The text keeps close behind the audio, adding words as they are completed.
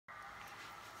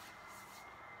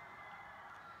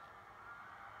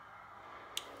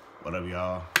What up,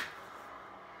 y'all?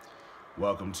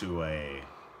 Welcome to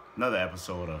another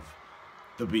episode of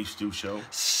the Beef Stew Show.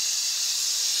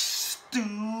 Stew.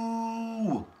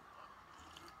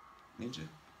 Ninja.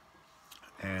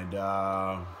 And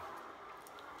yeah,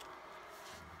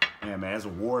 man, there's a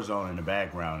war zone in the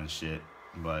background and shit,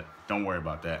 but don't worry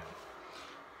about that.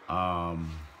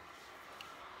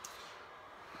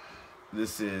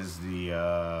 This is the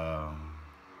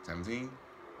 17?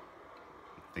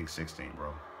 I think 16,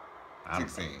 bro.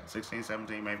 16. 16,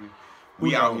 17 maybe.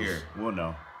 We Who out knows? here. We'll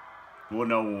know. We'll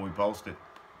know when we post it.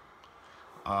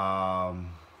 Buzzing.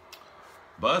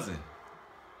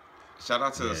 Shout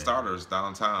out to the starters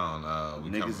downtown.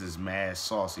 Niggas is mad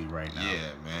saucy right now.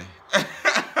 Yeah, man.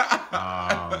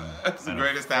 That's the And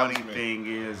greatest funny establishment. thing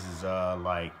is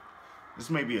like, this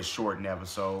may be a shortened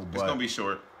episode, but It's gonna be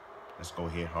short let's go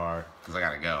hit hard. because I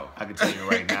gotta go. I can tell you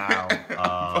right now,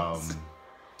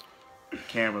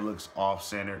 camera looks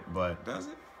off-centered, but Does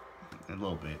it? a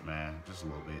little bit, man, just a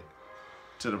little bit.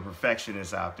 To the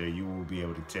perfectionists out there, you will be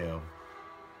able to tell.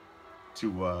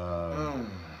 To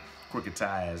crooked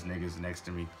tie ass niggas next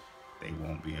to me, they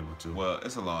won't be able to. Well,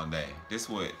 it's a long day. This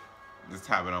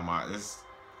tapping on this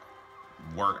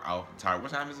work out tired.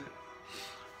 What time is it?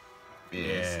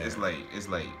 Yeah, it's late. It's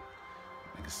late.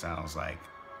 Nigga sounds like.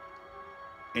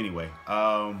 Anyway,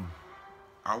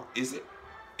 Is it?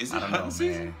 Is it I don't know, hunting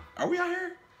season? man. Are we out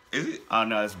here? Is it oh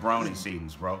no, it's brownie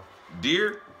seasons, bro.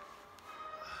 deer?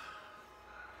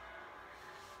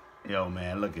 Yo,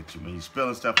 man, look at you, man. You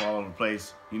spilling stuff all over the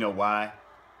place. You know why?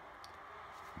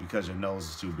 Because your nose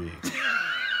is too big.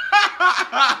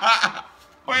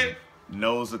 Wait.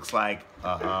 Nose looks like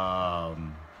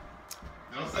Don't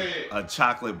say it. a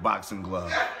chocolate boxing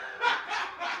glove.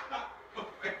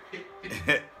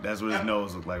 That's what his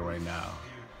nose looks like right now.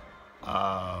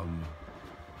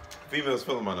 Females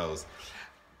feeling my nose.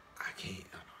 I can't.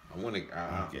 I want to.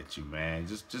 Look at you, man.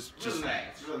 Just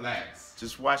Relax.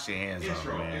 Just wash your hands off,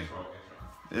 man. Intro.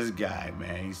 This guy,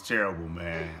 man, he's terrible,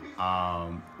 man.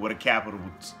 With a capital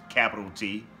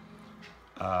T.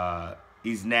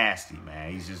 He's nasty,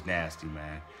 man. He's just nasty,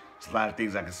 man. There's a lot of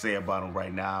things I can say about him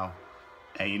right now.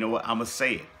 And you know what? I'm going to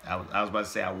say it. I was about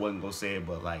to say I wasn't going to say it,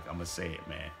 but, like, I'm going to say it,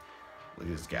 man. Look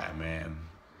at this guy, man.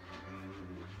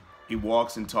 He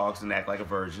walks and talks and acts like a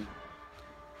virgin.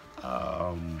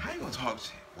 How you gonna talk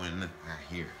shit when not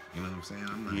here? You know what I'm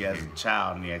saying? He has a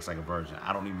child and he acts like a virgin.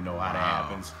 I don't even know how that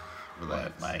happens.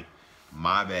 Relax. But, like,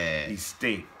 My bad. he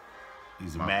stink.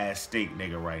 He's a mad stink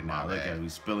nigga right now. My Look bad. at him.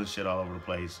 He's spilling shit all over the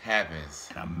place. Happens.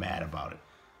 And I'm mad about it.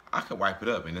 I could wipe it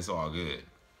up and it's all good.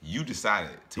 You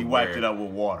decided to. He wiped it up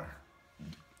with water.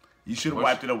 You should have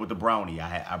wiped it up with the brownie.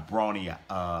 I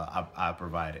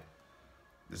provided.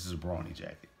 This is a brownie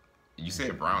jacket. You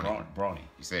said brownie. Brownie.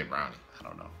 You said brownie. I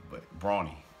don't know, but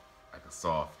brownie. Like a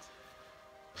soft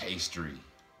pastry.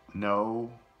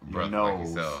 No, your Brother like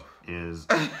nose yourself. is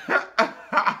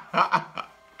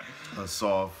a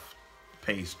soft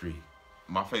pastry.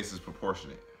 My face is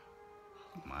proportionate.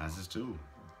 Mine's is too.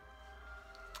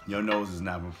 Your nose is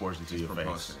not proportionate to your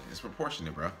face. It's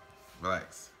proportionate, bro.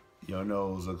 Relax. Your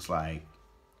nose looks like.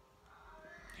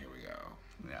 Here we go.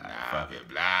 Nah, Blah, fuck it.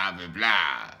 blah, blah,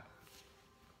 blah.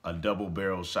 A double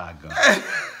barrel shotgun.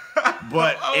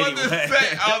 But I was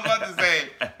about to say,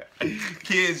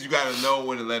 kids, you gotta know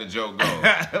when to let a joke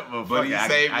go. But he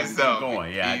saved himself. Keep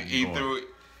going. Yeah, he threw it.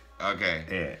 Okay.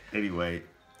 Yeah. Anyway,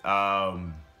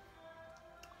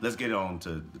 let's get on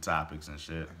to the topics and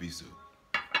shit. Beef stew.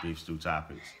 Beef stew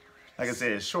topics. Like I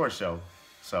said, it's a short show,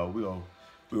 so we'll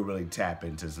really tap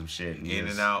into some shit and In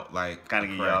and out like kind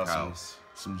of a give crack y'all house.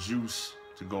 some juice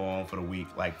to go on for the week,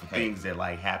 like for things that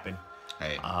like happen.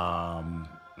 Hey.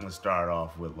 Let's start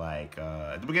off with like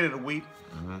at the beginning of the week,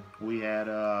 we had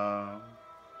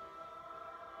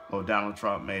Donald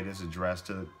Trump made his address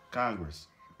to Congress.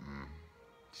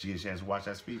 Did you get a chance to watch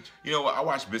that speech? You know what? I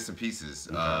watched bits and pieces.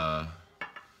 Okay. I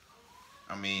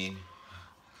mean,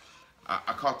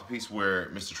 I caught the piece where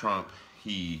Mr. Trump,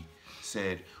 he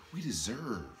said, we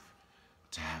deserve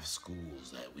to have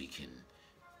schools that we can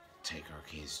take our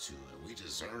kids to, and we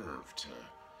deserve to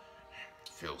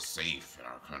feel safe in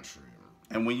our country.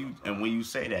 And when you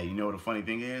say that, you know what the funny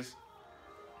thing is?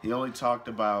 He only talked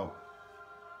about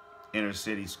inner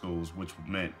city schools, which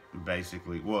meant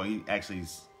basically, well, he actually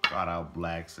brought out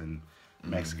blacks and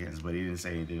Mexicans, but he didn't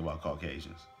say anything about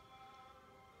Caucasians.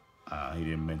 He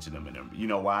didn't mention them in them. You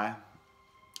know why?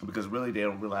 Because really they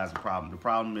don't realize the problem. The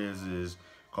problem is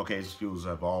Caucasian schools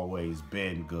have always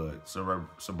been good.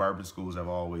 Suburban schools have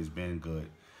always been good.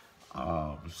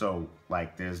 So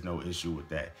like there's no issue with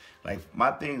that. Like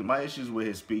my issues with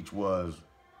his speech was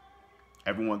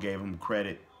everyone gave him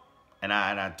credit and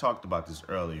I talked about this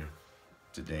earlier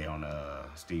today on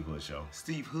Steve Hood show.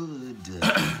 Steve Hood.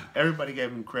 Everybody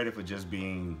gave him credit for just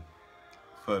being,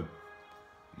 for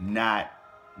not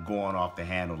going off the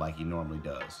handle like he normally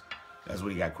does. That's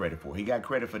what he got credit for. He got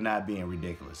credit for not being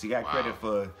ridiculous. He got credit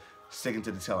for sticking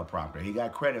to the teleprompter. He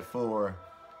got credit for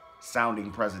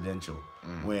sounding presidential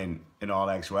when, in all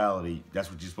actuality,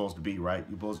 that's what you're supposed to be, right?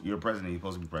 You're a president. You're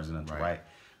supposed to be presidential, right?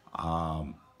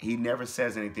 He never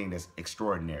says anything that's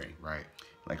extraordinary. Right.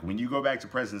 Like when you go back to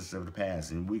presidents of the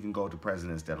past, and we can go to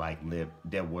presidents that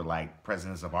that were like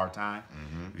presidents of our time.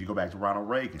 If you go back to Ronald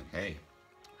Reagan. Hey.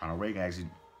 Ronald Reagan actually,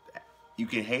 you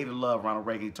can hate or love Ronald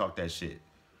Reagan, he talked that shit.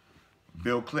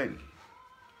 Bill Clinton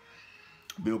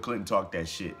talked that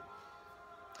shit.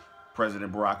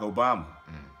 President Barack Obama,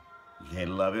 you hate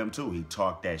to love him too, he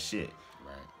talked that shit.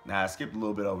 Right. Now I skipped a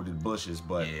little bit over the Bushes,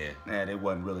 but they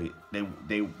wasn't really,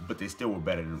 but they still were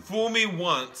better than. Fool me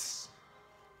once,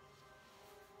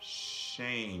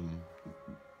 shame.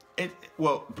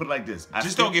 Well, put it like this.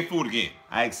 Don't get fooled again.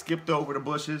 I skipped over the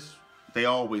Bushes. They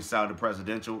always sounded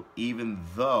presidential, even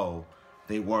though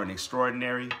they weren't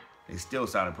extraordinary. They still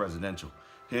sounded presidential.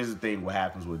 Here's the thing: what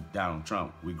happens with Donald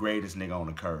Trump? We grade this nigga on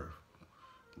the curve.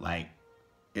 Like,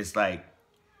 it's like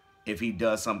if he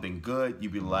does something good,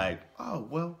 you'd be like, oh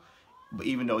well. But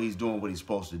even though he's doing what he's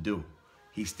supposed to do,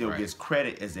 he still gets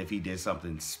credit as if he did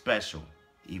something special,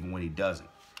 even when he doesn't.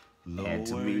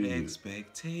 Lowered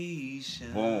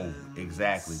expectations. Boom.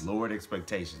 Exactly. Lowered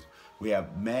expectations. We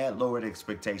have mad lowered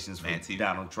expectations for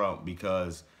Donald Trump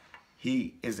because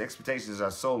his expectations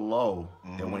are so low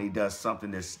that when he does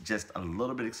something that's just a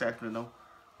little bit exceptional,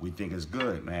 we think it's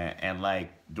good, man. And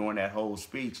like during that whole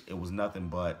speech, it was nothing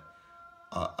but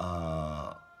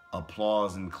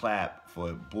applause and clap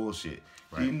for bullshit.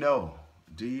 Right. Do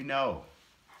you know?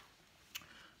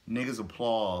 Niggas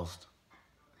applauded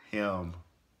him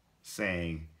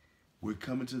saying, "We're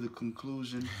coming to the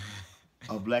conclusion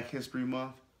of Black History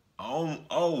Month."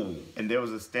 Oh. And there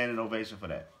was a standing ovation for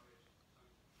that.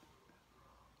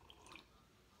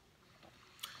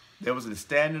 There was a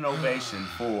standing ovation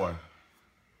for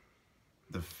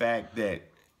the fact that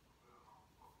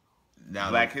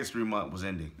Black History Month was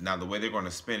ending. Now the way they're going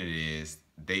to spin it is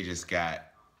they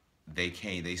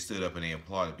stood up and they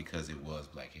applauded because it was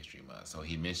Black History Month. So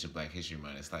he mentioned Black History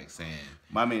Month. It's like saying,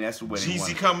 I mean, that's the way they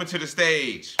Jeezy coming to the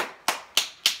stage.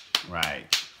 Right.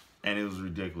 And it was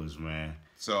ridiculous, man.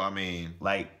 So, I mean,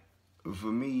 like,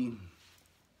 for me,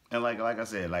 and like I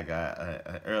said, like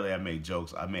earlier I made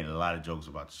jokes. I made a lot of jokes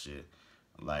about the shit.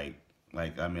 Like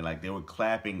they were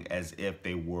clapping as if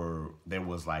there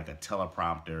was like a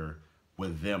teleprompter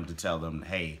with them to tell them,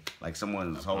 hey, like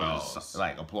someone was holding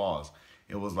like applause.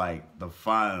 It was like the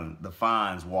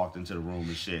Fonz walked into the room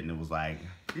and shit, and it was like,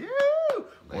 yeah.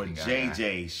 Or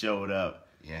JJ showed up,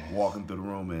 walking through the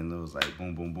room, and it was like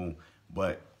boom, boom, boom.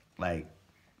 But like,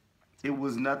 it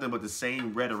was nothing but the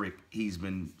same rhetoric he's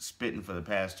been spitting for the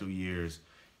past 2 years,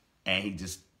 and he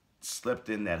just slipped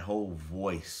in that whole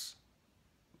voice.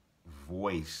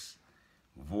 Voice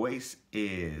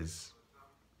is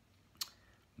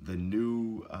the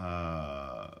new,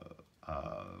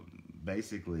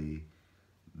 basically,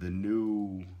 the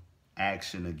new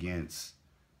action against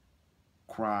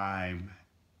crime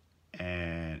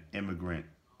and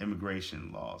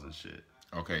immigration laws and shit.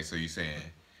 Okay, so you're saying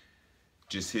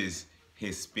just his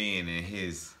spin and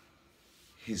his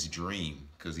dream,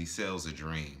 because he sells a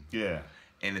dream. Yeah.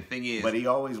 And the thing is, but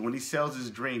when he sells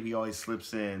his dream, he always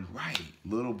slips in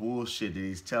little bullshit that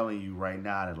he's telling you right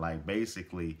now that like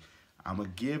basically, I'm gonna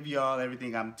give y'all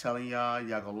everything I'm telling y'all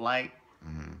gonna like,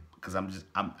 because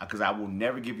because I will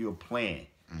never give you a plan.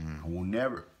 I will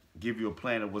never give you a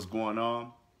plan of what's going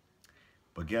on.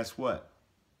 But guess what?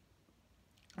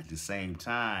 At the same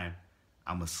time,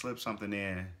 I'm gonna slip something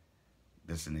in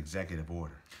that's an executive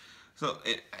order. So,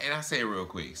 and I say it real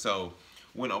quick. So,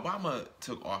 when Obama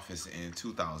took office in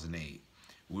 2008,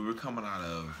 we were coming out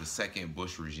of the second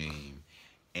Bush regime,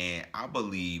 and I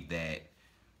believe that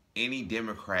any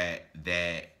Democrat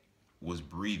that was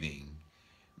breathing,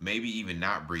 maybe even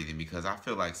not breathing, because I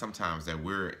feel like sometimes that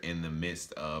we're in the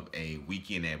midst of a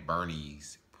weekend at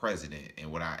Bernie's president,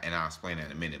 and I'll explain that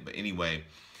in a minute. But anyway,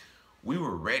 we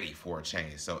were ready for a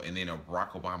change. So, and then Barack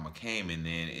Obama came, and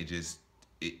then it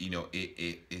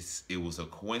was a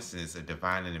coincidence, a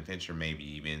divine intervention, maybe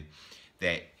even,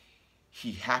 that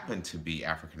he happened to be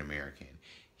African American.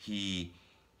 He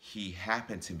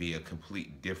happened to be a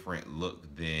complete different look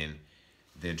than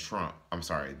Trump. I'm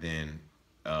sorry, than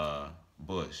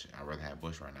Bush. I'd rather have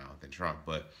Bush right now than Trump.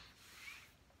 But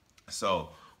so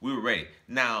we were ready.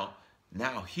 Now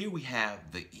here we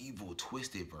have the evil,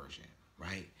 twisted version,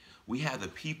 right? We have the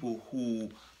people who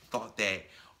thought that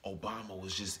Obama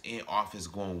was just in office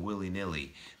going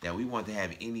willy-nilly, that we want to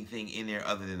have anything in there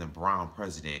other than a brown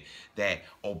president, that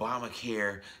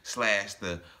Obamacare slash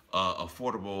the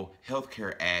Affordable Health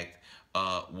Care Act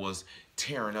was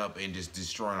tearing up and just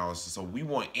destroying all this. So we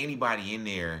want anybody in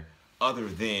there other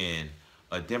than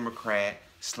a Democrat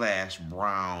slash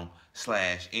brown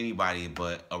slash anybody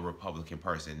but a Republican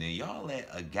person. Then y'all let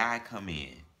a guy come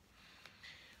in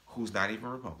who's not even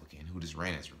Republican, who just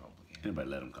ran as Republican. Anybody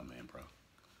let him come in, bro.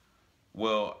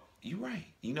 Well, you're right.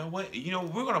 You know what? You know,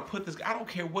 we're going to put this, I don't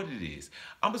care what it is.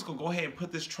 I'm just going to go ahead and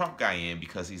put this Trump guy in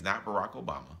because he's not Barack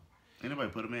Obama. Anybody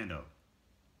put him in, though.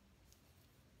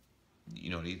 You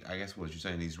know, I guess what you're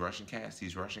saying, these Russian cats.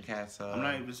 I'm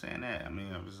not even saying that. I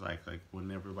mean, I was like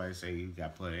wouldn't everybody say he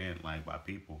got put in, like, by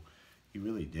people? He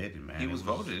really didn't, man. He was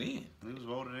voted in. He was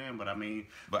voted in, but I mean...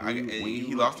 But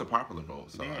he lost the popular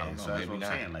vote, so yeah, I don't know. So that's maybe what I'm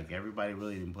not. saying. Like, everybody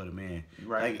really didn't put him in.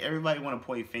 Right. Like, everybody want to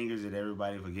point fingers at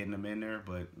everybody for getting him in there,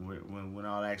 but when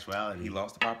all actuality... He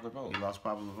lost the popular vote. He lost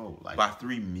popular vote. Like, by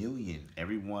 3 million.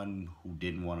 Everyone who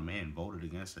didn't want him in voted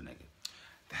against the nigga.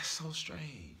 That's so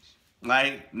strange.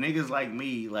 Like, niggas like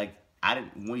me, like, I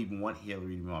wouldn't even want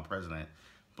Hillary to be my president,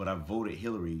 but I voted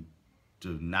Hillary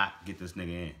to not get this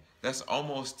nigga in. That's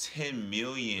almost 10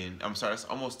 million. I'm sorry, that's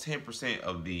almost 10%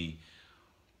 of the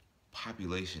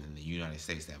population in the United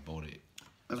States that voted.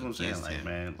 That's what I'm saying, like,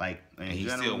 man. Like, and he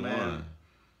still won.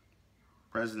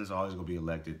 President's always going to be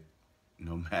elected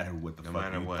no matter what the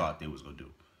fuck you thought they was going to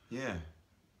do. Yeah.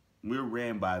 We're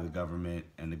ran by the government,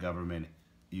 and the government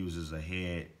uses a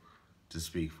head to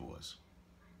speak for us.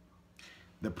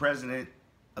 The president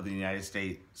of the United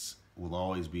States will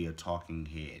always be a talking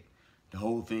head. The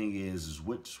whole thing is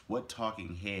what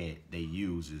talking head they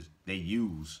use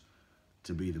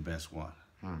to be the best one.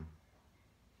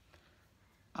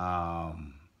 I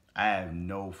have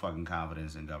no fucking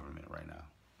confidence in government right now.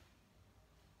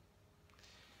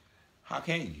 How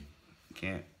can you? You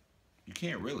can't. You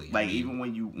can't really. Like, even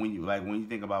when you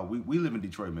think about we live in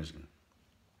Detroit, Michigan.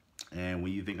 And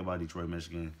when you think about Detroit,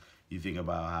 Michigan, you think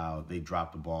about how they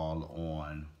dropped the ball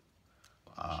on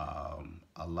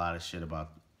a lot of shit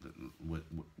about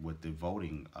with the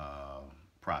voting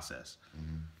process.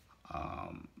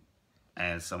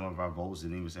 And some of our votes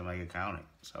didn't even seem like it counted.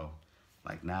 So,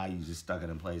 like, now you just stuck it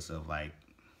in place of, like...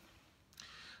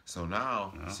 So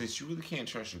now, since you really can't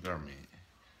trust your government,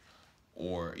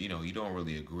 or, you know, you don't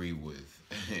really agree with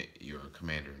your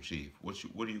commander-in-chief, what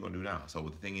are you going to do now? So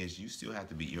the thing is, you still have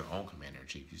to be your own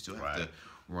commander-in-chief. You still have to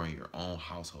run your own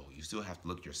household. You still have to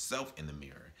look yourself in the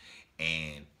mirror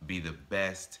and be the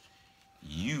best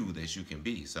you that you can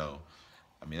be. So,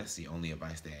 I mean, that's the only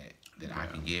advice that I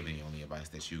can give, and the only advice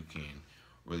that you can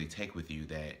really take with you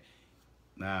that...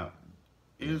 Now,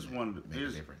 here's one of the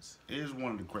difference. Here's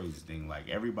one of the craziest things. Like,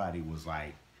 everybody was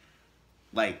like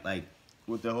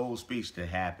with the whole speech that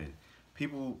happened,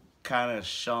 people kind of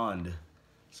shunned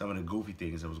some of the goofy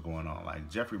things that was going on. Like,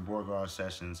 Jeffrey Borgar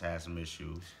Sessions had some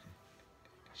issues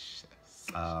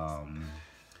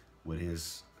with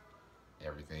his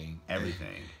everything.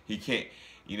 He can't,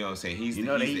 you know what I'm saying?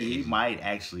 He might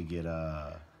actually get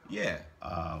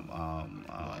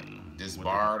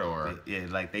disbarred or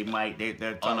like they're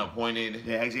talking, unappointed.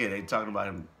 They're talking about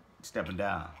him stepping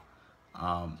down.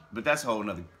 But that's a whole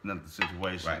another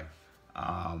situation. Right.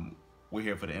 We're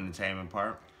here for the entertainment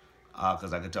part,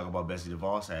 because I could talk about Betsy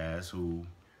DeVos who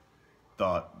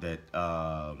thought that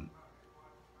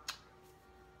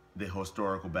the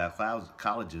historical black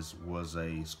colleges was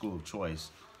a school of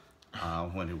choice,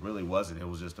 when it really wasn't. It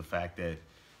was just the fact that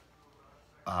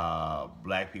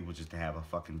black people just didn't have a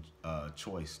fucking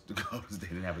choice to go. They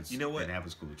didn't have a, you know what? They didn't have a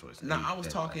school of choice. No, I was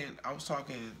talking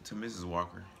to Mrs.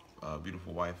 Walker,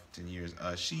 beautiful wife, 10 years.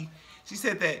 She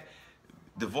said that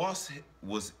DeVos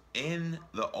was in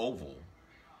the Oval,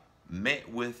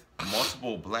 met with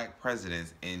multiple black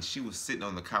presidents, and she was sitting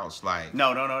on the couch like...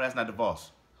 No, that's not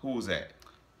DeVos. Who was that?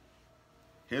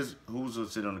 Who's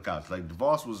sitting on the couch? Like,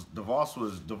 DeVos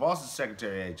is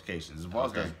Secretary of Education.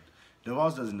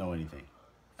 DeVos doesn't know anything.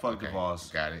 Fuck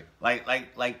DeVos. Got it.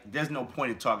 Like, there's no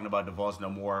point in talking about DeVos no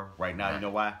more right now. Right. You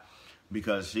know why?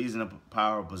 Because she's in a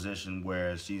power position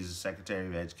where she's the Secretary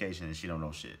of Education and she don't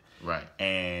know shit. Right.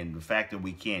 And the fact that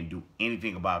we can't do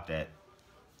anything about that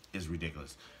is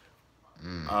ridiculous.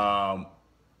 But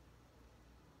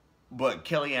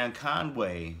Kellyanne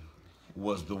Conway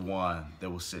was the one that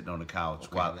was sitting on the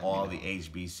couch while all the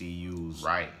HBCUs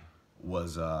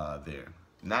was there.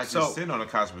 Not just sitting on the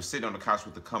couch, but sitting on the couch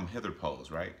with the come hither pose,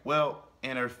 right? Well,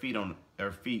 and her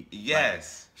feet.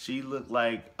 Yes.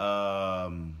 Like,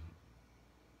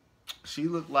 she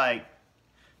looked like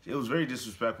It was very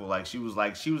disrespectful. Like she was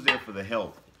there for the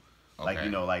help. Like Okay.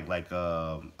 you know,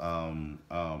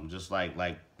 just like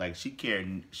she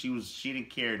cared. She didn't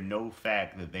care no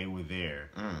fact that they were there.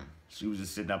 She was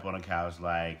just sitting up on the couch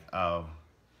like, oh,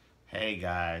 hey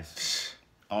guys,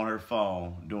 on her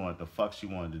phone doing what the fuck she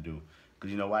wanted to do. Cause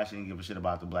you know why she didn't give a shit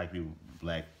about the black people,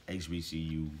 black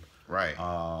HBCU, Right.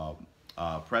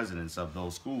 presidents of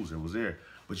those schools that was there.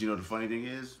 But you know the funny thing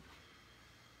is,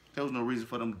 there was no reason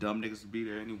for them dumb niggas to be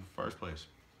there in the first place.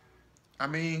 I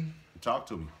mean, Talk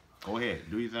to me. Go ahead,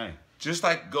 do your thing. just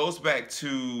like goes back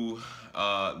to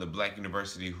the black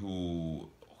university who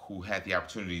had the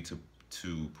opportunity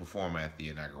to perform at the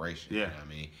inauguration. Yeah. You know what I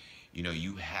mean, you know,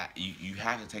 you have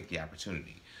to take the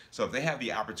opportunity. So if they have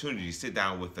the opportunity to sit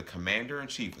down with the commander in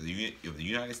chief of the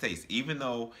United States, even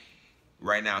though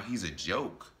right now he's a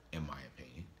joke in my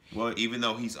opinion, Well, even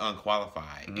though he's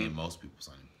unqualified in most people's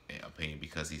opinion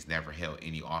because he's never held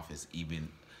any office, even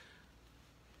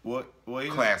he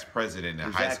class president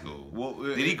in high Exactly. school. Well,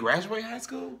 did he graduate high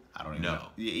school? I don't even know. know.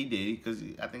 Yeah, he did because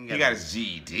I think He got his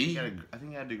GED. I think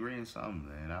he had a degree in something,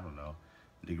 man. I don't know.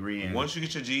 Degree in. Once you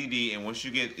get your GED and once you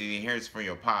get the inheritance from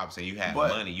your pops and you have But-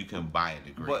 money, you can buy a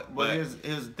degree. But here's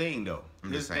the thing though. I'm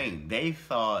Here's just the saying. thing. They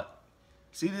thought.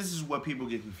 See, this is what people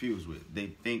get confused with.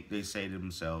 They say to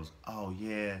themselves, "Oh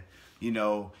yeah, you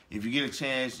know, if you get a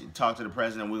chance, to talk to the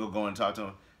president. We'll go and talk to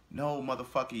him." No,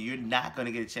 motherfucker, you're not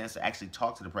gonna get a chance to actually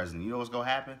talk to the president. You know what's gonna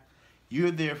happen? You're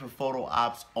there for photo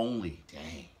ops only.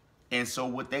 Dang. And so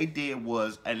what they did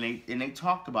was, and they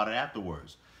talked about it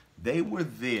afterwards. They were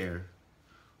there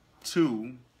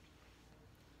to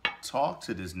talk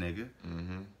to this nigga,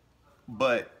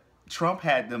 but Trump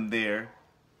had them there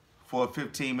for a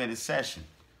 15-minute session.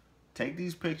 Take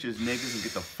these pictures, niggas, and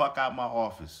get the fuck out my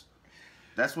office.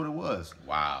 That's what it was.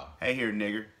 Wow. Hey here,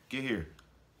 nigger, get here.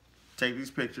 Take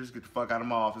these pictures, get the fuck out of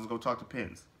my office, and go talk to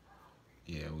Pence.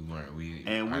 Yeah, we weren't.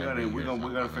 We're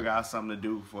gonna figure out something to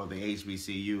do for the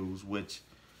HBCUs, which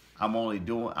I'm only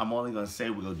gonna say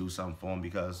we're gonna do something for them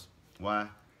because why?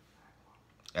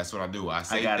 That's what I do. I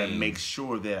say I gotta things. make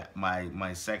sure that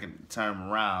my second term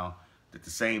around, that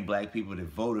the same black people that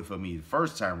voted for me the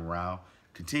first time around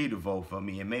continue to vote for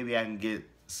me, and maybe I can get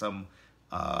some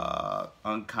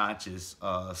unconscious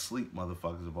sleep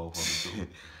motherfuckers to vote for me too.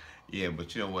 Yeah,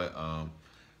 but you know what?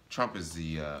 Trump is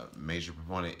the major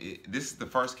proponent. This is the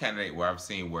first candidate where I've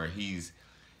seen where he's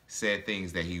said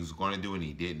things that he was going to do and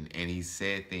he didn't, and he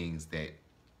said things that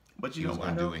But he you know was why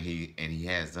going to do though? and he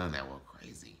has done that. Well,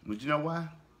 crazy. But you know why?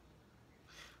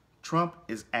 Trump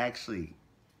is actually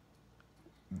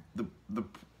the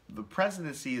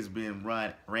presidency is being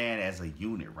ran as a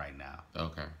unit right now.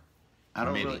 Okay. I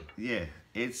don't Committee. really, yeah.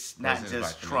 It's not President's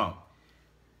just by Trump.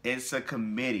 It's a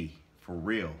committee for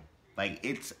real. Like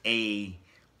it's a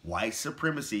white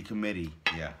supremacy committee.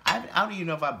 Yeah. I don't even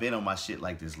know if I've been on my shit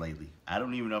like this lately. I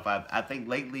don't even know if I think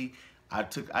lately I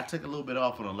took a little bit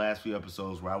off on the last few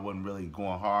episodes where I wasn't really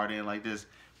going hard in like this.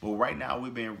 But right now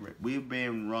we've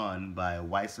been run by a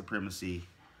white supremacy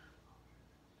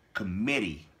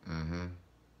committee. Mm-hmm.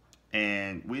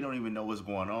 And we don't even know what's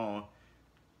going on,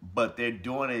 but they're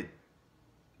doing it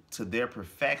to their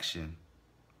perfection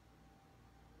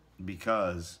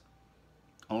because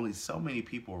only so many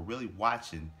people are really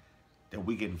watching that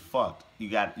we getting fucked. You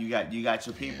got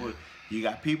your people. You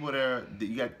got people there.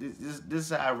 You got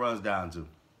this is how it runs down to.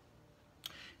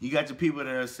 You got your people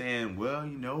that are saying, well,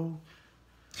 you know,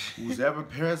 who's ever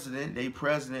president, they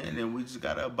president, and then we just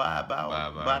gotta abide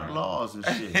by the laws and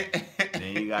shit.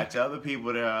 Then you got your other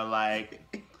people that are like,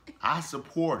 I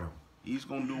support him. He's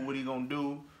gonna do what he gonna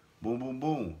do. Boom, boom,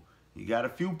 boom. You got a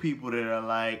few people that are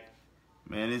like,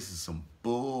 man, this is some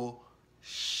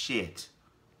bullshit.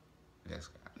 Yes.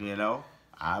 You know,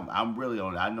 I'm really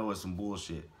on it. I know it's some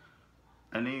bullshit.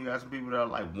 And then you got some people that are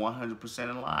like 100%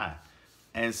 in line.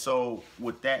 And so,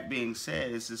 with that being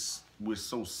said, it's just we're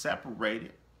so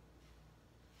separated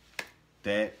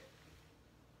that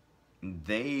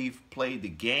they've played the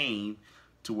game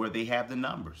to where they have the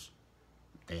numbers.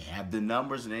 They have the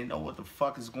numbers and they know what the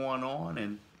fuck is going on.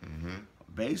 And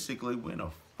basically, we're in a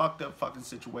fucked up fucking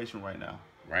situation right now.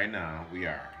 Right now, we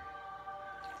are.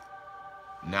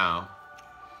 Now,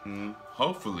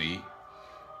 hopefully,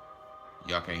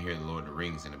 y'all can't hear the Lord of the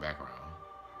Rings in the background.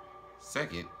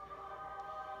 Second,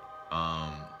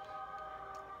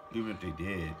 Even if they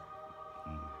did,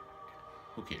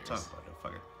 who cares? talk about that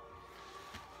fucking.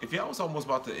 If y'all was almost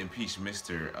about to impeach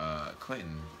Mr.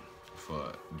 Clinton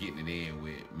for getting it in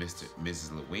with Mrs.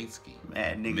 Lewinsky.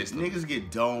 Man, Miss niggas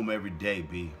get dome every day,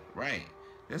 B. Right.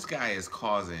 This guy is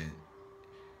causing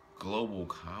global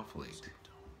conflict.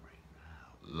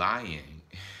 Lying.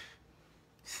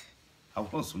 I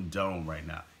want some dome right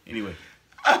now. Anyway,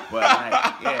 but like,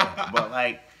 yeah, but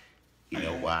like, you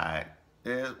know why?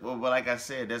 Well, but like I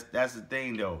said, that's the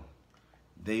thing though.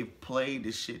 They played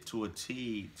the shit to a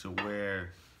T to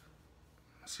where,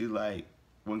 see, like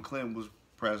when Clinton was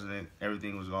president,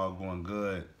 everything was all going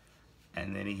good,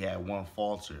 and then he had one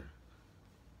falter.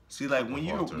 See, like when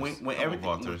you when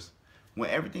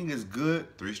everything is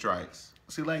good, 3 strikes.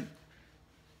 see, like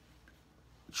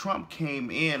Trump came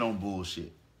in on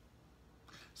bullshit.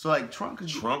 So like Trump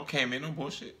came in on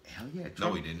bullshit. Hell yeah, Trump,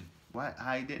 No, he didn't. Why?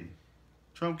 How he didn't?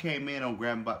 Trump came in on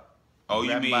grabbing by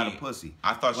the pussy.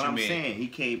 I thought what you I'm meant. saying, he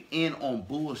came in on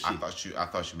bullshit. I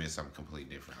thought you meant something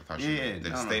completely different. I thought you meant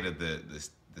the state of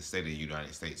the state of the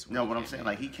United States. No, what I'm saying,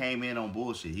 like he came in on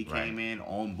bullshit. He came in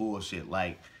on bullshit.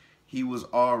 Like he was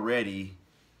already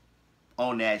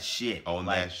on that shit. On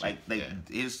like, that shit.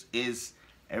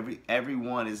 Like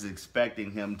everyone is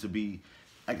expecting him to be,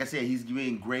 like I said, he's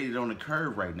being graded on the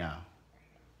curve right now.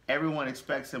 Everyone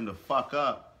expects him to fuck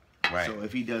up. Right. So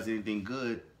if he does anything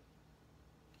good,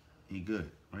 he good.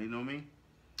 Right? You know what I mean?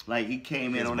 Like he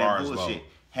came in on that bullshit.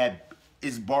 Had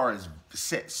his bar is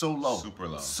set so low. Super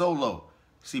low. So low.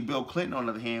 See, Bill Clinton on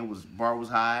the other hand bar was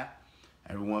high.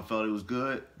 Everyone felt it was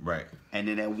good. Right. And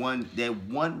then that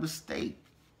one mistake.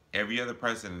 Every other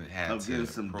president had to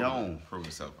prove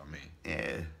himself. I mean.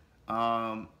 Yeah.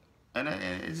 And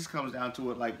it just comes down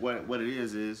to it. Like what it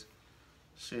is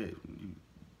shit.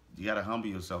 You gotta humble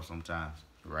yourself sometimes.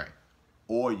 Right.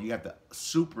 Or you have to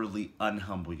superly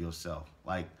unhumble yourself.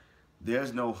 Like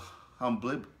there's no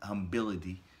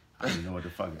humility. I don't know what the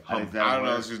fuck. I don't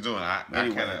know what you're doing.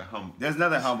 Anyway, I kind of humble. There's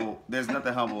nothing humble. There's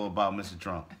nothing humble about Mr.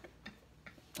 Trump.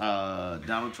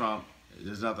 Donald Trump.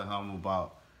 There's nothing humble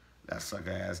about that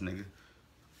sucker ass nigga.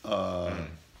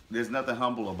 There's nothing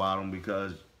humble about him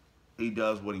because he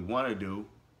does what he want to do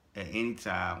at any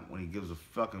time when he gives a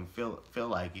fucking feel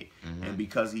like it, and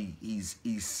because he's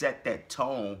set that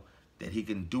tone that he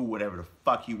can do whatever the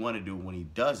fuck he want to do when he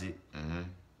does it.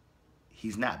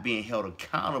 He's not being held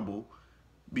accountable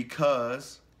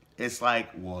because it's like,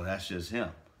 well, that's just him.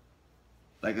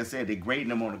 Like I said, they're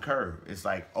grading him on the curve. It's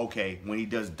like, okay, when he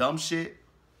does dumb shit,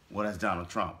 well, that's Donald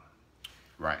Trump.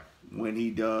 Right. When he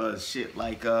does shit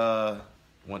like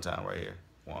one time right here,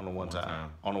 on the one time.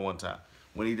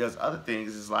 When he does other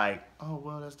things, it's like, oh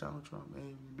well, that's Donald Trump,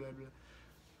 man. Blah blah.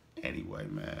 Anyway,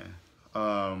 man.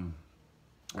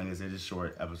 Like I said, it's a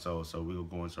short episode, so we'll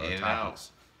go into our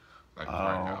topics. Like the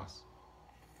White House.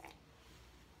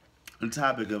 The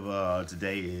topic of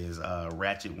today is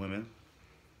ratchet women.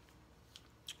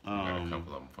 We got a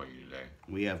couple of them for you today.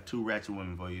 We have 2 ratchet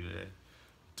women for you today.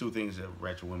 2 things that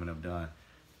ratchet women have done.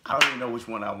 I don't even know which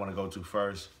one I want to go to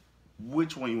first.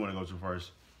 Which one you want to go to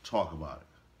first? Talk about it.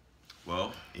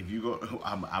 Well, if you go,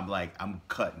 I'm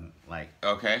cutting. Like,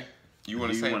 okay, you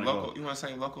want to say local? You want to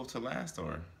say local to last,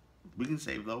 or we can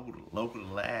say local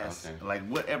to last. Okay. Like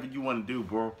whatever you want to do,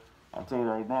 bro. I'm telling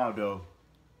you right now, though.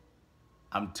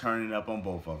 I'm turning up on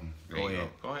both of them. Go ahead.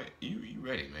 Go ahead. You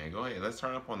ready, man? Go ahead. Let's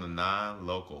turn up on the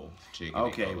non-local chick.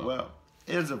 Okay. Well,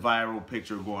 there's a viral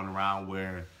picture going around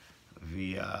where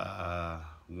the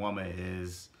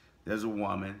there's a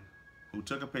woman who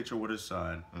took a picture with her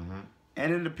son.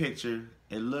 And in the picture,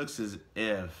 it looks as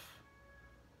if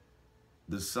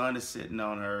the son is sitting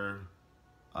on her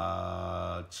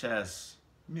chest.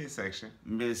 Midsection.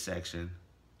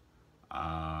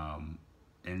 And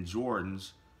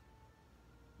Jordans.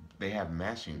 They have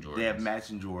matching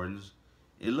Jordans.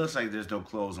 It looks like there's no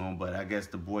clothes on, but I guess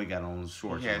the boy got on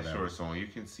shorts. He had shorts on. You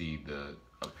can see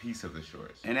a piece of the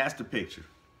shorts. And that's the picture.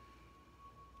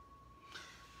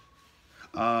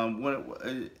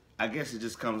 I guess it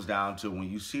just comes down to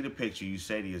when you see the picture, you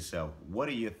say to yourself, what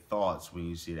are your thoughts when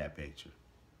you see that picture?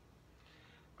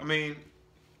 I mean,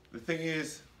 the thing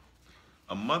is,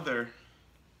 a mother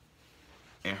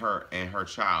and her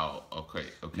child. Okay.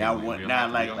 Now,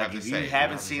 like if you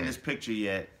haven't seen this picture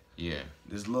yet, yeah,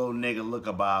 this little nigga look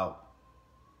about.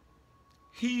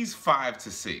 He's 5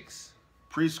 to 6.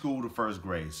 Preschool to first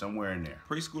grade, somewhere in there.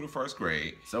 Preschool to first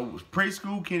grade. So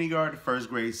preschool, kindergarten to first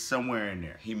grade, somewhere in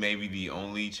there. He may be the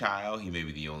only child. He may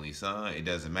be the only son. It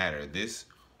doesn't matter. This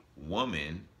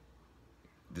woman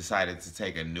decided to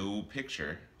take a nude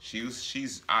picture.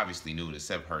 She's obviously nude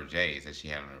except her J's that she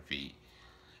had on her feet.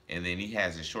 And then he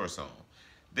has his shorts on.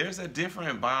 There's a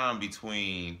different bond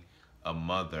between a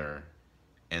mother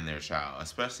and their child,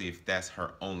 especially if that's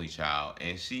her only child.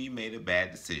 And she made a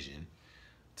bad decision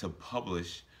to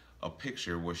publish a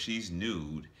picture where she's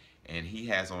nude and he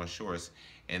has on shorts,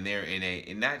 and they're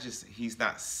and not just, he's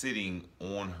not sitting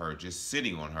on her, just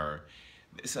sitting on her.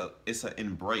 It's an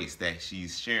embrace that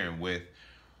she's sharing with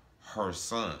her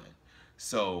son.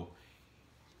 So,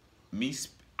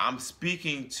 I'm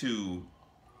speaking to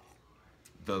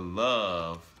the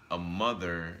love a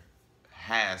mother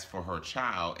has for her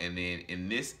child, and then in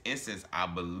this instance, I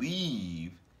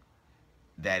believe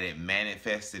that it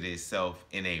manifested itself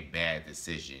in a bad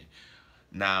decision.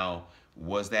 Now,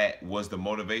 was the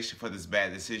motivation for this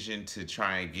bad decision to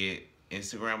try and get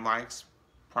Instagram likes?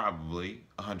 Probably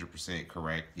 100%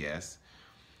 correct, yes.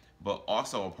 But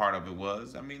also a part of it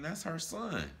was, I mean, that's her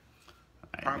son.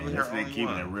 Probably her only keeping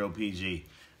one. it real PG.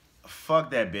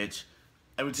 Fuck that bitch.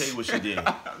 Let me tell you what she did.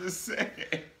 I'm just saying.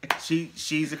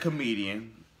 She's a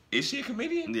comedian. Is she a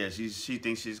comedian? Yeah, she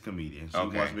thinks she's a comedian. She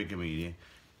Okay. wants to be a comedian.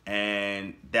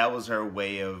 And that was her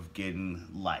way of getting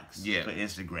likes for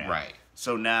Instagram. Right.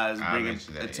 So now it's bringing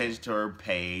that, attention to her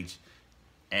page.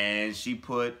 And she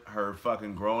put her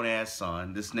fucking grown-ass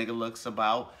son. This nigga looks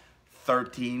about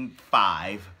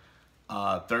 13.5.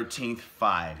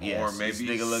 13.5. Yes. Or maybe this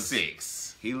nigga looks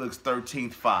 6. He looks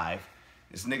 13.5.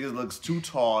 This nigga looks too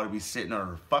tall to be sitting on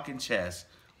her fucking chest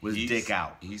with his dick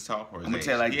out. He's tall for his I'm gonna age.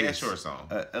 tell you like he this. has shorts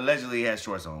on. Allegedly, he has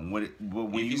shorts on. When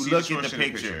you see look the at the shorts in the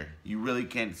picture, picture. you really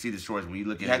can't see the shorts. When you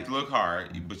look at You it, have to look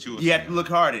hard, but you will you have see to look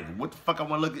hard at it. What the fuck I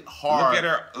want to look at hard?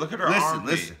 Look at her Listen, armpit.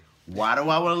 listen. Why do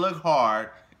I want to look hard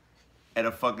at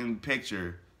a fucking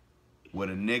picture with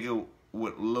a nigga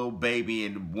with a little baby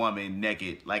and a woman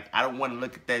naked? Like, I don't want to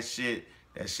look at that shit.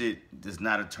 That shit is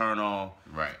not a turn on.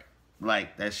 Right.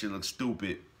 Like, that shit looks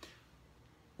stupid.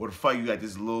 What the fuck you got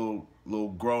this little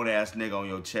grown ass nigga on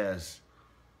your chest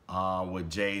with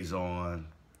J's on?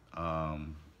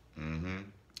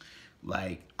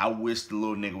 Like, I wish the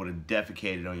little nigga would have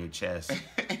defecated on your chest,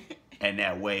 and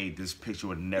that way this picture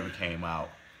would have never came out.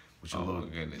 Which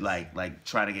like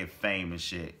trying to get fame and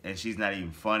shit, and she's not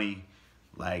even funny.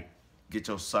 Like, get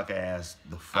your sucker ass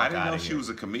the fuck out of here. I didn't know she was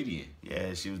a comedian.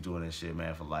 Yeah, she was doing that shit,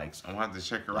 man, for likes. I'm gonna have to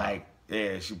check her like, out.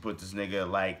 Yeah, she put this nigga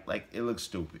like it looks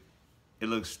stupid. It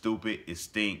looks stupid. It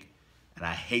stink, and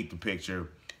I hate the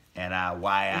picture. And I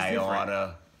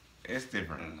oughta. It's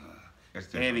different. It's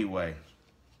different. Anyway,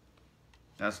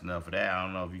 that's enough of that. I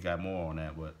don't know if you got more on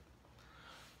that, but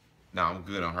no, I'm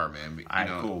good on her, man. But, all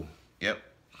right, cool. Yep.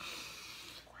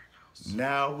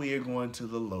 Now we are going to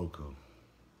the local.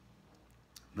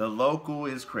 The local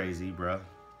is crazy, bro.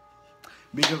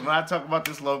 Because when I talk about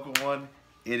this local one,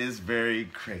 it is very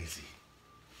crazy.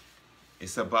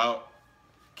 It's about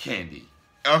candy.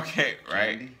 Okay,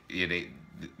 right? Candy? Yeah,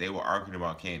 they were arguing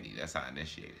about candy. That's how I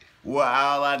initiated. Well,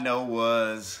 all I know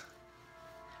was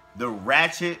the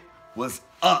ratchet was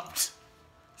upped.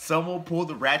 Someone pulled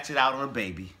the ratchet out on a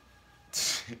baby.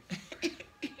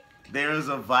 There is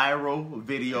a viral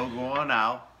video going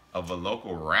out Of a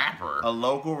local rapper. a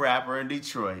local rapper in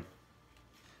Detroit,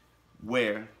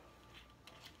 where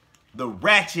the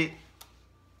ratchet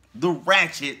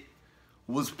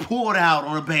was pulled out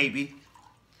on a baby.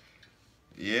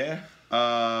 Yeah.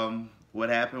 What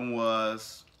happened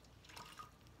was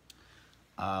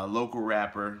a local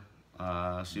rapper.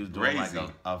 She was doing like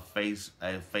Crazy.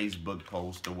 a Facebook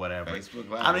post or whatever. Facebook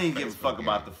Live, I don't even give a Facebook, fuck yeah.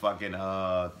 about the fucking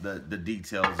the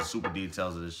details, the super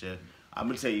details of the shit. I'm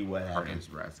gonna tell you what Her happened. name's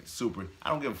Ratchets. Super. I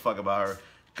don't give a fuck about her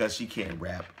because she can't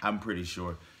rap. I'm pretty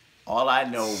sure. All I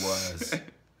know was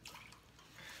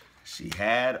she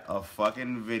had a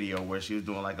fucking video where she was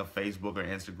doing like a Facebook or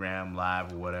Instagram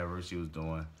live or whatever she was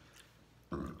doing,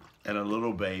 and a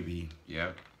little baby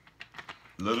Yep.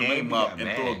 came up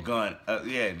and threw a gun.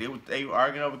 Yeah, they were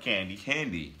arguing over candy.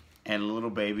 Candy. And the little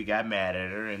baby got mad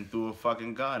at her and threw a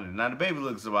fucking gun. Now the baby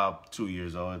looks about 2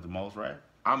 years old at the most, right?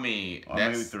 I mean, Or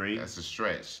that's maybe 3. That's a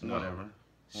stretch. No. Whatever.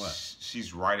 What?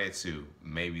 She's right at 2,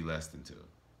 maybe less than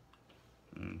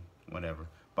 2. Whatever.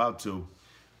 About 2.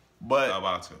 But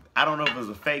About 2. I don't know if it was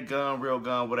a fake gun, real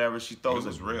gun, whatever. She throws It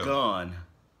was a real. gun.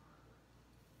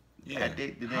 Yeah.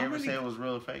 Did they ever say it was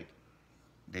real or fake?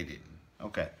 They didn't.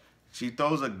 Okay. She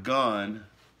throws a gun,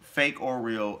 fake or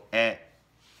real, at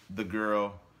the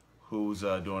girl who's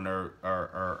doing her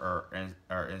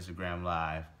Instagram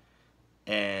live.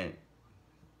 And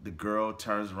the girl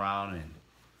turns around and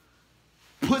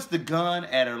puts the gun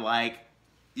at her like,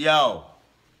 yo,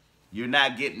 you're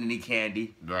not getting any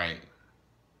candy. Right.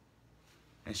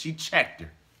 And she checked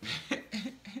her.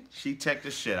 She checked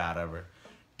the shit out of her.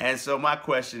 And so my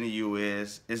question to you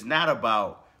is, it's not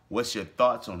about what's your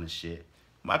thoughts on the shit.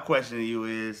 My question to you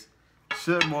is,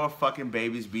 should more fucking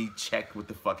babies be checked with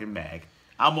the fucking mag?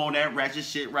 I'm on that ratchet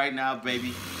shit right now, baby.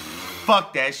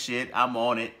 Fuck that shit. I'm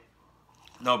on it.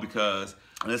 No, because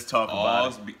Let's talk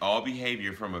about it. all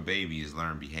behavior from a baby is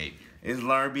learned behavior. It's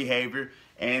learned behavior.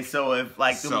 And so if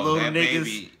like them So little that niggas,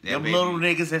 baby- that them baby- little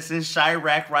niggas that's in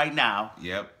Chirac right now,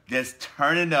 Yep. that's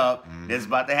turning up, that's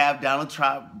about to have Donald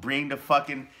Trump bring the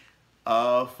fucking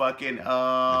the Fed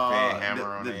hammer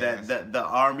on the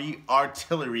army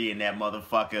artillery in that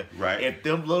motherfucker. Right. If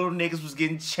them little niggas was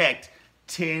getting checked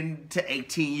 10 to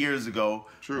 18 years ago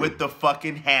with the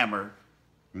fucking hammer.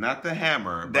 Not the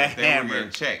hammer, The but if they hammer. were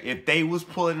getting checked. If they was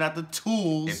pulling out the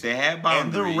tools, If they had and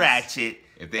boundaries, the ratchet,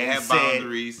 if they and had said,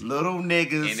 boundaries, little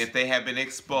niggas, and if they had been get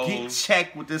exposed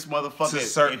checked with this motherfucker. to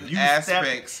certain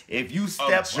aspects if you of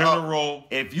step general up,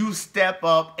 if you step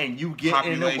up and you get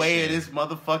in the way of population. this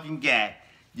motherfucking gat,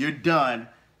 you're done.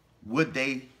 Would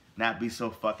they not be so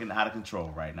fucking out of control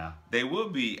right now? they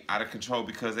would be out of control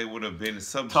because they would have been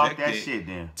Talk that shit subjected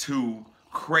then. to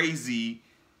crazy,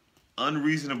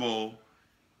 unreasonable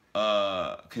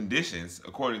conditions,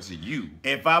 according to you.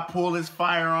 If I pull this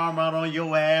firearm out on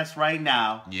your ass right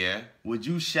now, Yeah. would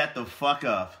you shut the fuck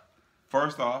up?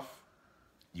 First off,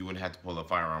 you wouldn't have to pull a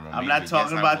firearm on me. I'm not but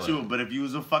talking yes, I about would. you, but if you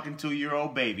was a fucking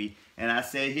 2-year-old baby and I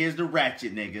said, here's the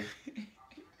ratchet, nigga,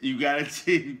 you gotta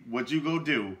see what you gonna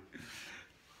do.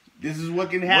 This is what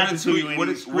can happen to you in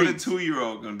these What a streets.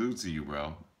 2-year-old gonna do to you,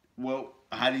 bro? Well,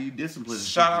 how do you discipline a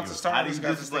Shout out to 2-year-old? How do Starbucks. you Got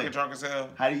this nigga discipline? drunk as hell.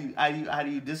 How do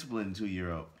you discipline a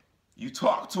 2-year-old? You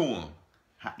talk to him.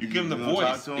 You give him the gonna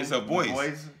talk voice. to him? It's a The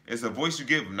voice. It's a voice you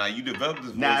give him. Now you develop this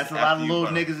voice. Nah, it's a lot after of you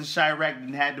little grow up. niggas in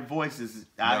Chirac that had the voices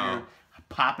out here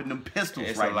popping them pistols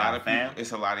It's right a lot now, of fam. people.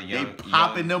 It's a lot of young. They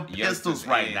popping young them pistols youngsters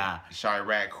right in now.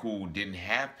 Chirac who didn't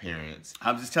have parents,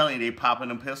 I'm just telling you, they popping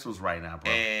them pistols right now,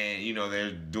 bro. and you know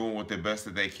they're doing what the best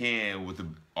that they can with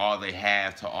all they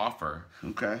have to offer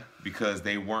Okay. because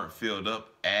they weren't filled up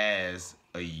as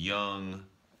a young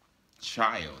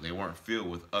child. They weren't filled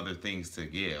with other things to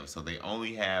give, so they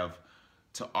only have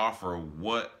to offer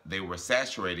what they were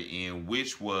saturated in,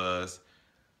 which was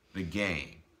the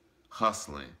game,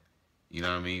 hustling. You know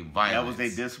what I mean? Violence. That was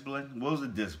their discipline? What was the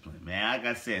discipline, man? Like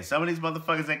I said, some of these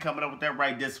motherfuckers ain't coming up with that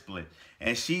right discipline.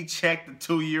 And she checked the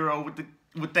 2-year-old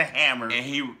with the hammer. And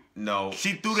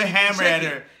She threw the hammer at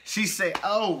her. She said,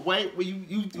 "Oh, wait, well,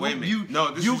 Wait a minute.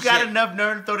 No, this you is got shit. enough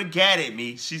nerve to throw the gat at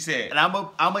me." She said, And I'm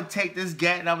gonna take this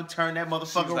gat and I'm gonna turn that she was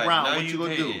motherfucker like, around. "No, What you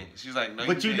gonna do?" didn't." She's like, "No,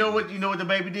 But you didn't." know what the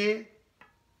baby did?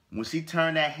 When she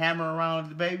turned that hammer around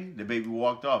the baby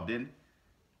walked off, didn't it?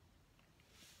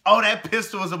 Oh, that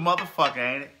pistol is a motherfucker,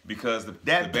 ain't it? Because the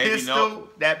That baby know.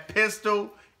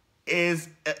 pistol is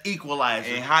an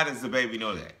equalizer. And how does the baby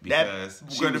know that? Because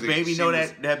the baby know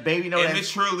that baby know that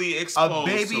immaturely a exposed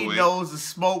baby to it. knows the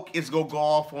smoke is gonna go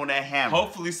off on that hammer.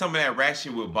 Hopefully, some of that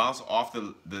ratchet will bounce off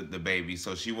the baby,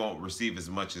 so she won't receive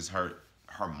as much as her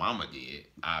mama did.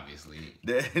 Obviously.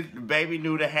 The baby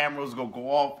knew the hammer was gonna go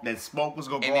off. That smoke was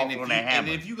gonna go off on that hammer.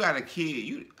 And if you got a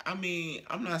kid, I'm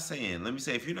not saying. Let me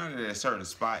say, if you're not at a certain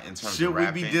spot in terms Should of we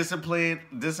rapping, be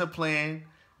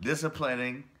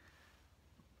disciplining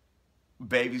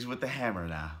babies with the hammer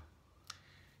now?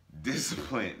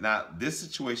 discipline. Now, this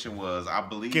situation was, I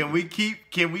believe. Can we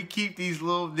keep these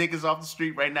little niggas off the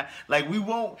street right now? Like we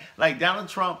won't. Like Donald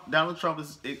Trump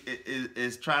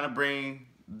is trying to bring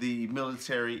the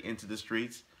military into the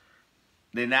streets.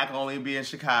 They're not gonna only be in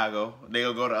Chicago.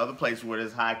 They'll go to other places where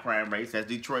there's high crime rates. That's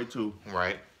Detroit too.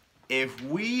 Right. If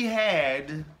we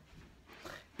had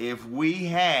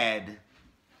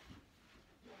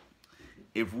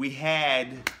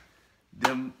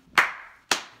them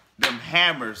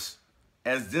hammers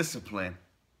as discipline,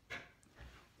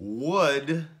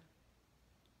 would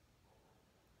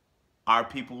our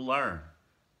people learn?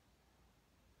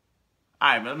 All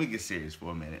right, man, let me get serious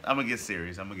for a minute. I'm gonna get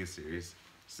serious. This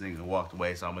nigga walked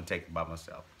away, so I'm gonna take it by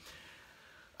myself.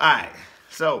 All right,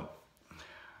 so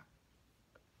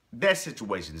that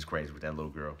situation is crazy with that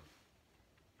little girl.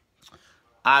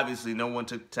 Obviously, no one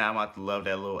took time out to love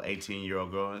that little 18-year-old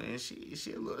girl, and she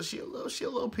a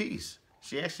little piece.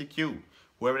 She actually cute.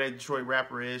 Whoever that Detroit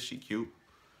rapper is, she cute.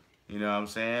 You know what I'm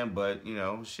saying? But you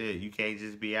know, shit, you can't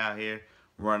just be out here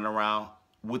running around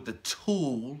with the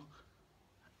tool.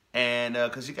 And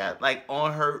cause she got like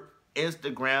on her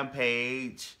Instagram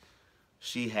page,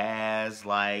 she has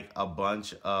like a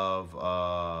bunch of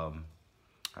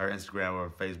her Instagram or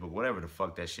Facebook, whatever the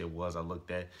fuck that shit was. I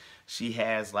looked at. She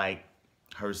has like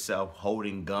herself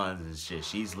holding guns and shit.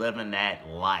 She's living that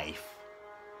life.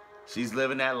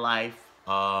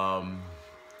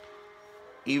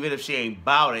 Even if she ain't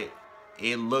about it,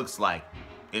 it looks like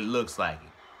it.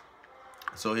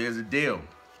 So here's the deal.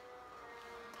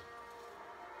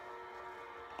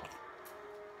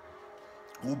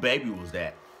 Who baby was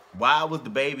that? Why was the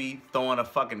baby throwing a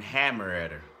fucking hammer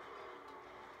at her?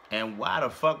 And why the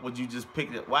fuck would you just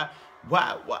pick it? Why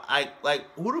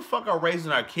who the fuck are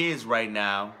raising our kids right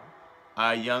now,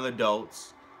 our young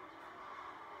adults,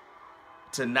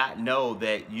 to not know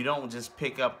that you don't just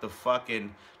pick up the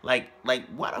fucking like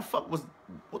what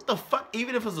the fuck,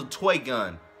 even if it's a toy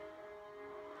gun,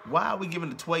 why are we giving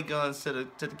the toy guns to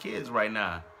the kids right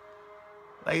now?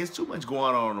 Like, it's too much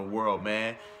going on in the world,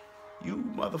 man. You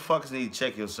motherfuckers need to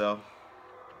check yourself.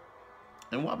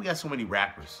 And why we got so many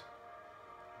rappers?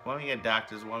 Why we got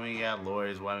doctors? Why we got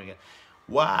lawyers?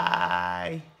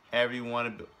 Why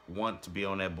everyone want to be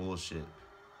on that bullshit?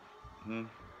 This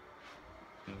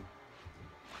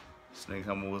nigga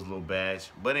coming with his little badge.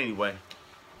 But anyway.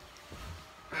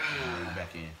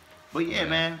 Back in. But yeah,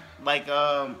 man. Like,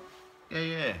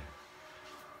 yeah.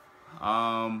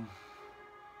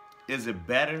 Is it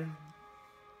better?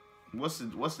 What's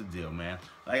the deal, man?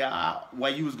 Like,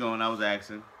 while you was going, I was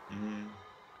asking,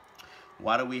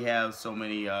 why do we have so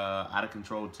many out of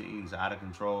control teens, out of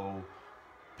control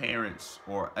parents,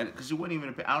 or because you wouldn't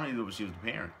even, I don't even know if she was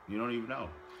the parent. You don't even know.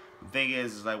 The thing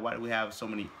is like, why do we have so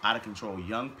many out of control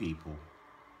young people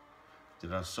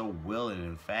that are so willing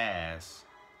and fast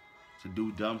to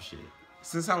do dumb shit?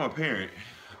 Since I'm a parent,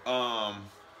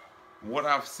 what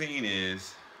I've seen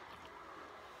is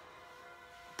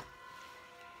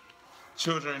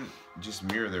children just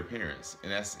mirror their parents,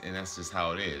 and that's just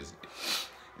how it is.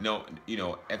 You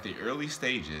know, at the early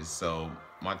stages. So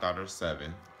my daughter's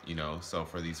 7. You know, so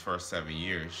for these first 7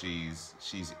 years,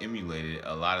 she's emulated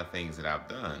a lot of things that I've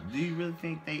done. Do you really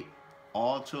think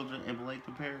all children emulate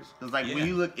their parents? Because like when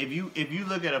you look, if you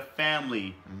look at a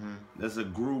family, there's a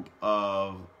group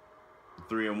of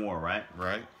 3 or more, right?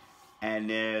 Right. And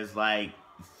there's like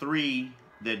 3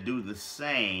 that do the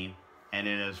same, and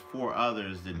then there's 4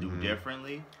 others that do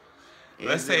differently.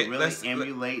 Is it really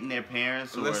emulating their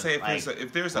parents? Or let's say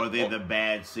if there's the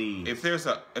bad seeds. If there's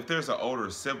an older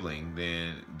sibling,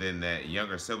 then that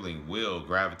younger sibling will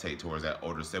gravitate towards that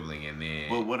older sibling, and then.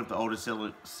 But what if the older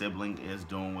sibling is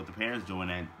doing what the parents doing,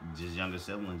 and just younger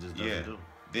sibling just doesn't do?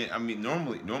 Then I mean,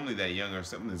 normally that younger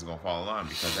sibling is gonna fall on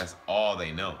because that's all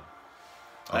they know.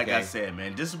 Okay? Like I said,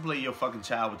 man, discipline your fucking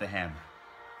child with a hammer.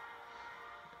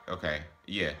 Okay.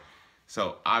 Yeah.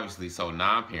 So obviously,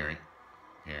 non-parent,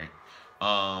 parent.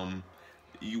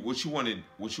 What you want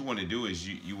to do is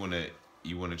you want to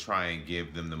try and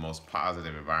give them the most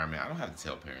positive environment. I don't have to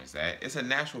tell parents that. It's a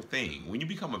natural thing. When you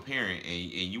become a parent and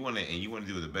you want to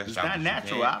do the best job. It's not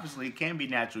natural. Obviously, it can be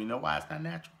natural. You know why it's not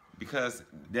natural? Because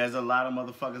there's a lot of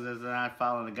motherfuckers that's not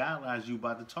following the guidelines you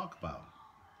about to talk about.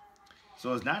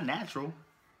 So it's not natural.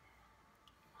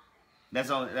 That's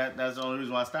the only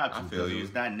reason why I stopped you. I feel you.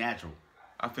 It's not natural.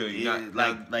 I feel you.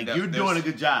 You're doing a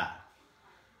good job.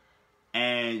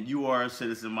 And you are a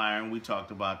citizen Myron. We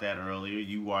talked about that earlier.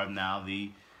 You are now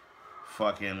the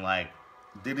fucking,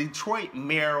 the Detroit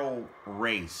mayoral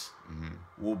race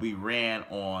will be ran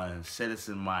on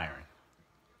Citizen Myron.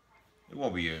 It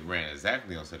won't be ran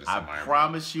exactly on Citizen Myron. I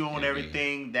promise you on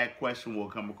everything, that question will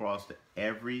come across to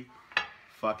every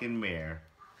fucking mayor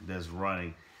that's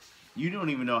running. You don't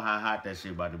even know how hot that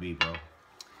shit about to be, bro.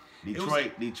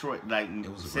 Detroit, it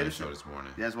was a great show this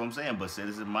morning. That's what I'm saying. But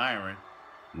Citizen Myron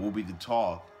will be the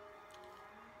talk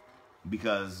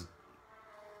because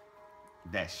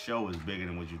that show is bigger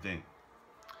than what you think.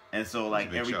 And so,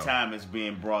 every time it's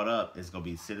being brought up, it's going to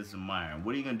be Citizen Myron.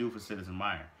 What are you going to do for Citizen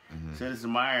Myron? Citizen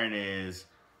Myron is,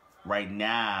 right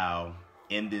now,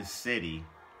 in this city,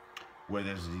 where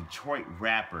there's a Detroit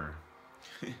rapper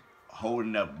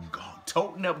toting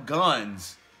up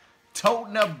guns,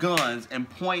 and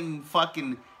pointing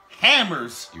fucking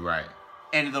hammers. You're right.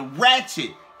 And the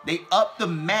Ratchet, they upped the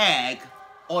mag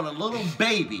on a little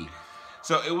baby.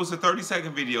 So it was a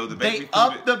 30-second video. They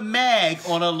upped the mag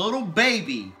on a little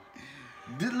baby.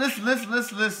 Listen.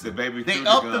 The baby they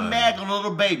upped the mag on a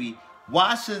little baby.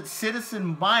 Why should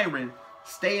Citizen Myron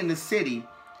stay in the city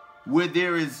where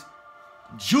there is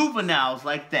juveniles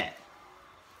like that?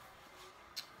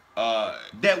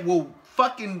 That will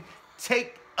fucking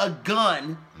take a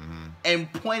gun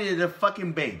and point it at a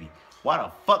fucking baby. Why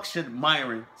the fuck should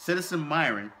Citizen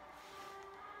Myron,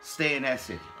 stay in that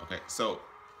city? Okay, so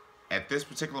at this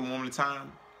particular moment in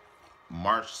time,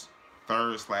 March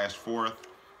 3rd/4th,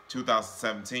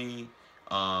 2017,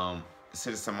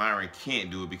 Citizen Myron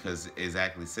can't do it because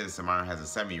Citizen Myron has a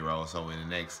 7-year-old. So in the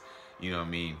next,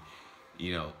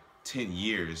 10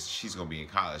 years, she's going to be in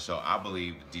college. So I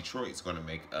believe Detroit's going to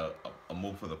make a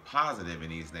move for the positive in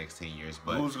these next 10 years.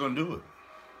 But who's going to do it?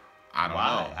 I don't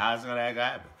know. How's it going to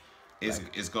happen?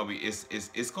 It's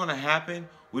going to happen.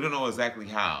 We don't know exactly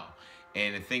how.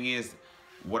 And the thing is,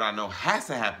 what I know has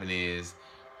to happen is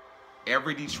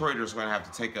every Detroiter is going to have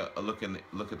to take a look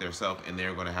at themselves, and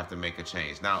they're going to have to make a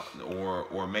change now,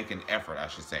 or make an effort, I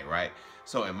should say, right?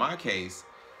 So in my case,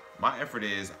 My effort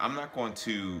is I'm not going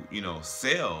to,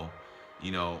 sell,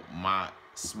 my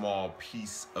small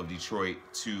piece of Detroit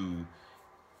to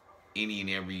any and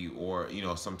every, or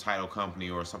some title company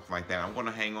or something like that. I'm going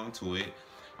to hang on to it.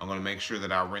 I'm going to make sure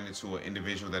that I rent it to an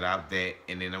individual that I vet,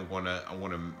 and then I'm going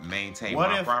to maintain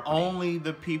my property. What if only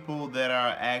the people that are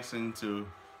asking to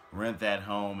rent that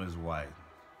home is white?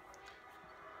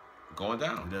 Going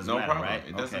down. It doesn't no matter, problem. right?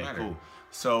 It doesn't matter. Cool.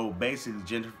 So basically,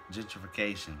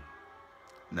 gentrification.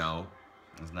 No,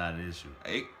 it's not an issue.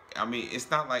 It's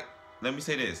not like. Let me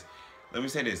say this.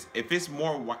 If it's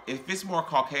more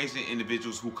Caucasian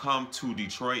individuals who come to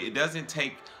Detroit, it doesn't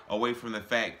take away from the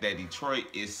fact that Detroit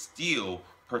is still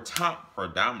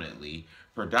predominantly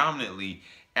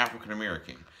African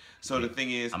American. So the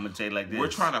thing is, I'm gonna tell you like this: we're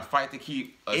trying to fight to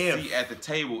keep a seat at the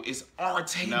table. It's our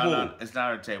table. No, it's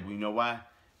not our table. You know why?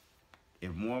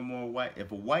 If more and more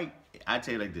white, I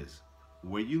tell you like this: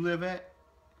 where you live at,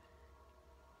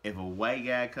 if a white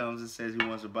guy comes and says he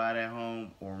wants to buy that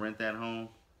home or rent that home,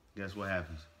 guess what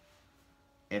happens?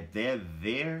 If they're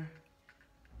there,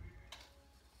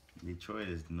 Detroit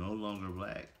is no longer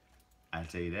black. I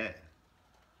tell you that.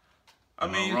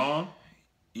 Am I wrong?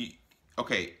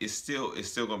 Okay, it's still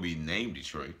gonna be named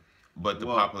Detroit, but the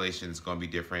population is gonna be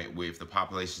different. If the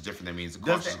population is different, that means the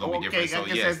culture is gonna be different. So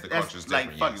yes, the culture is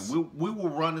different. Like, fuck it. We will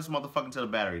run this motherfucker until the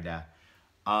battery die.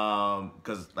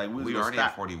 Cause like we already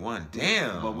at 41.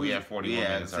 Damn, but we at 41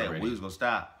 minutes already. We was gonna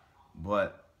stop,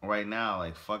 but right now,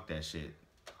 like, fuck that shit.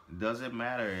 Does it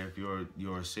matter if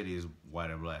your city is white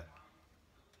or black?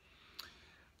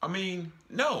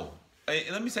 No.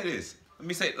 Let me say this. Let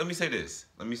me say this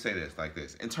like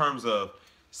this. In terms of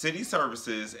city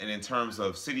services and in terms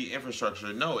of city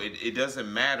infrastructure, no, it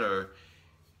doesn't matter.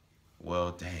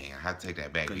 Well, dang, I have to take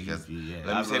that back because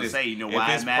let me say this. You know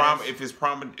why it matters? If it's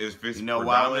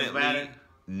predominantly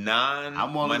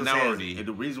non-minority,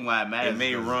 the reason why it matters, it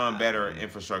may run better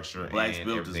infrastructure. Blacks and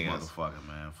built this else. motherfucker,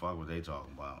 man. Fuck what they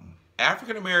talking about.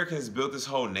 African Americans built this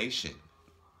whole nation.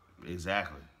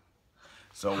 Exactly.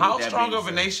 So how strong of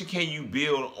a nation can you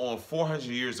build on 400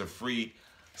 years of free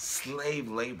slave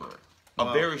labor?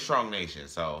 A very strong nation.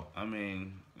 So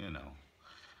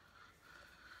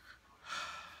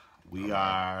we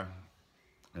are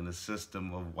in a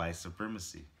system of white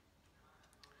supremacy.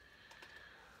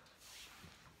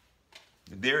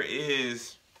 There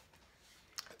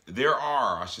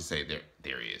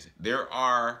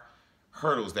are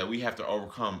hurdles that we have to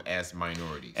overcome as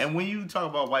minorities. And when you talk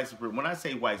about white supremacy, when I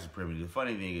say white supremacy, the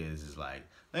funny thing is like,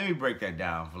 let me break that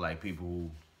down for like people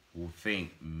who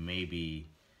think maybe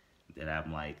that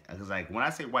I'm like, because like when I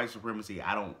say white supremacy,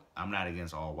 I'm not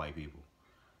against all white people.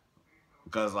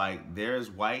 Because like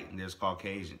there's white and there's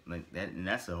Caucasian, like that, and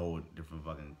that's a whole different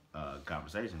fucking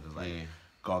conversation. Because like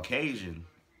Caucasian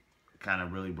kind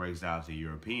of really breaks down to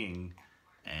European,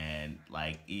 and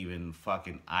like even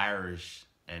fucking Irish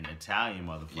and Italian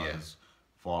motherfuckers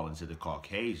fall into the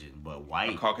Caucasian, but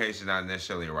white. A Caucasian not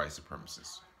necessarily a white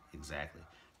supremacist. Exactly,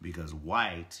 because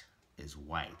white is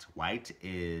white. White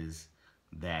is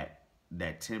that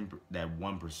 1%, that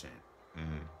 1%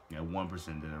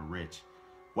 that are rich.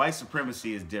 White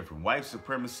supremacy is different. White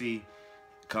supremacy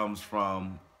comes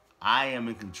from I am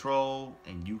in control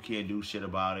and you can't do shit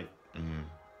about it.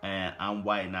 And I'm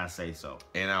white and I say so.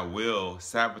 And I will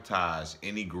sabotage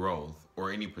any growth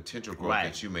or any potential growth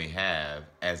that you may have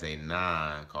as a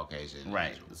non-Caucasian individual.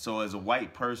 Right. So as a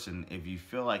white person, if you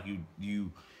feel like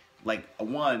you like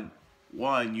one,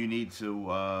 you need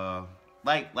to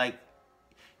like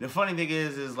the funny thing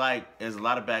is like there's a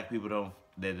lot of black people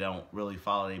that don't really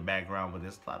follow their background, but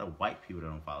there's a lot of white people that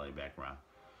don't follow their background.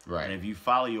 Right. And if you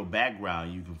follow your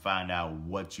background, you can find out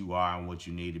what you are and what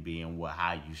you need to be and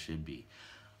how you should be.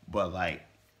 But like,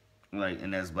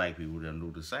 and there's black people that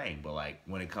do the same. But like,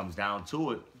 when it comes down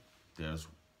to it, there's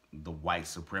the white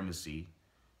supremacy,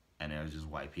 and there's just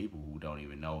white people who don't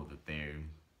even know that they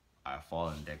are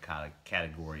falling in that kind of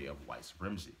category of white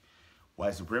supremacy.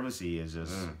 White supremacy is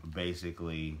just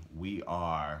basically we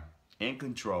are in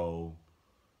control,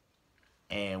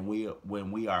 and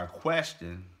when we are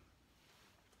questioned,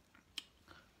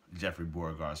 Jeffrey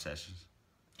Beauregard Sessions,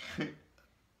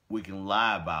 we can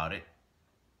lie about it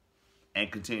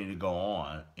and continue to go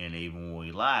on. And even when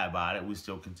we lie about it, we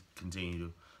still continue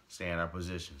to stay in our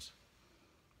positions.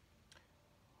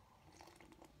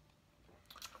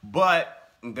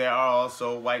 But there are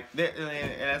also white,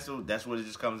 and that's what it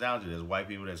just comes down to. There's white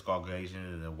people that's Caucasian,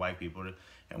 and there's white people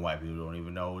and white people don't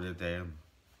even know that they're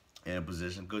in a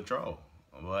position of control.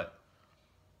 But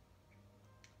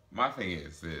my thing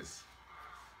is this.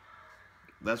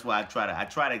 That's why I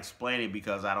try to explain it,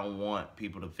 because I don't want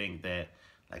people to think that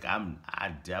Like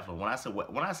I definitely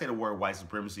when I say the word white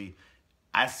supremacy,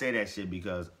 I say that shit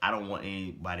because I don't want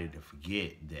anybody to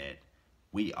forget that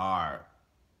we are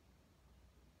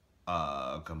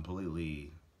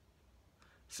completely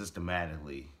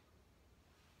systematically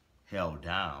held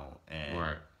down, and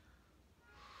Right.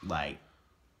 like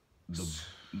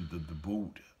the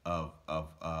boot of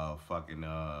fucking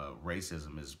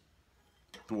racism is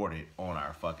thwarted on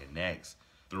our fucking necks.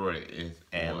 Through it.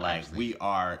 And Well, like actually, we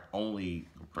can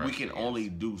oppression only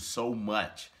is. do so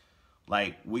much.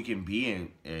 Like we can be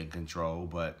in control,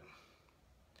 but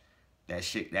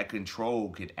that control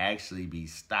could actually be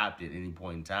stopped at any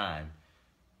point in time.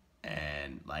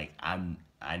 And like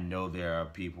I know there are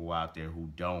people out there who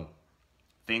don't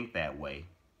think that way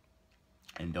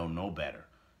and don't know better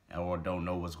or don't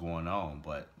know what's going on.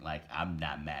 But like I'm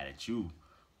not mad at you.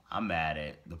 I'm mad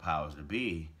at the powers that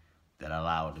be that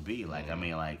allow it to be. Like I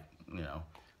mean, like,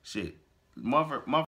 shit. Motherfucker